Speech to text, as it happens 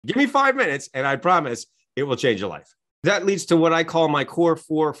Give me 5 minutes and I promise it will change your life. That leads to what I call my core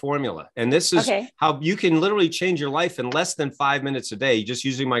four formula. And this is how you can literally change your life in less than 5 minutes a day, just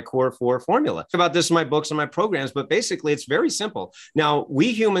using my core four formula. About this in my books and my programs, but basically it's very simple. Now,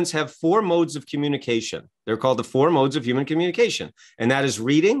 we humans have four modes of communication. They're called the four modes of human communication. And that is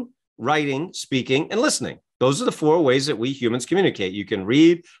reading, writing, speaking, and listening. Those are the four ways that we humans communicate. You can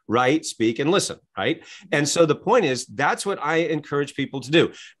read, write, speak, and listen, right? And so the point is, that's what I encourage people to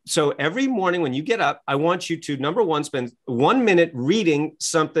do. So every morning when you get up, I want you to, number one, spend 1 minute reading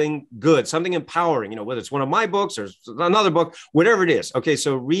something good, something empowering, whether it's one of my books or another book, whatever it is. Okay,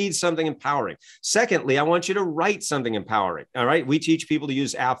 so read something empowering. Secondly, I want you to write something empowering, all right? We teach people to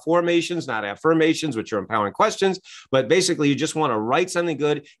use Afformations, not Affirmations, which are empowering questions, but basically you just want to write something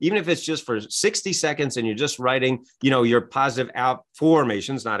good, even if it's just for 60 seconds and you're just writing, your positive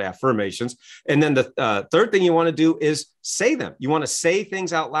Afformations, not Affirmations. And then the third thing you want to do is say them. You want to say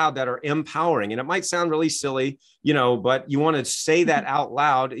things out loud that are empowering. And it might sound really silly, but you want to say that out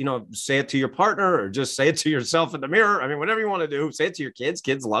loud, say it to your partner or just say it to yourself in the mirror. I mean, whatever you want to do, say it to your kids.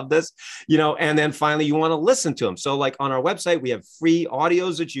 Kids love this, and then finally you want to listen to them. So like on our website, we have free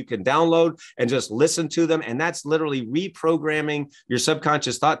audios that you can download and just listen to them. And that's literally reprogramming your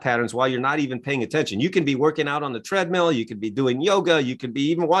subconscious thought patterns while you're not even paying attention. You can be working out on the treadmill. You could be doing yoga. You could be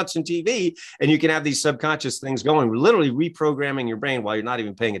even watching TV, and you can have these subconscious things going. We're literally reprogramming your brain while you're not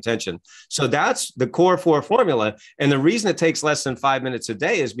even paying attention. So that's the core four formula. And the reason it takes less than 5 minutes a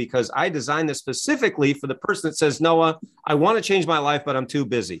day is because I designed this specifically for the person that says, Noah, I want to change my life, but I'm too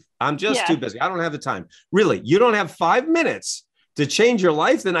busy. I'm just too busy. I don't have the time. Really, you don't have 5 minutes to change your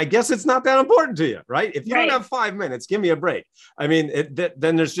life, then I guess it's not that important to you, right? If you don't have 5 minutes, give me a break. I mean,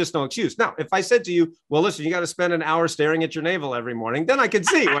 then there's just no excuse. Now, if I said to you, well, listen, you got to spend an hour staring at your navel every morning, then I could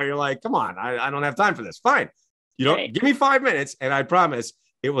see where you're like, come on, I don't have time for this. Fine. Give me 5 minutes and I promise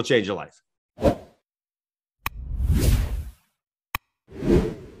it will change your life.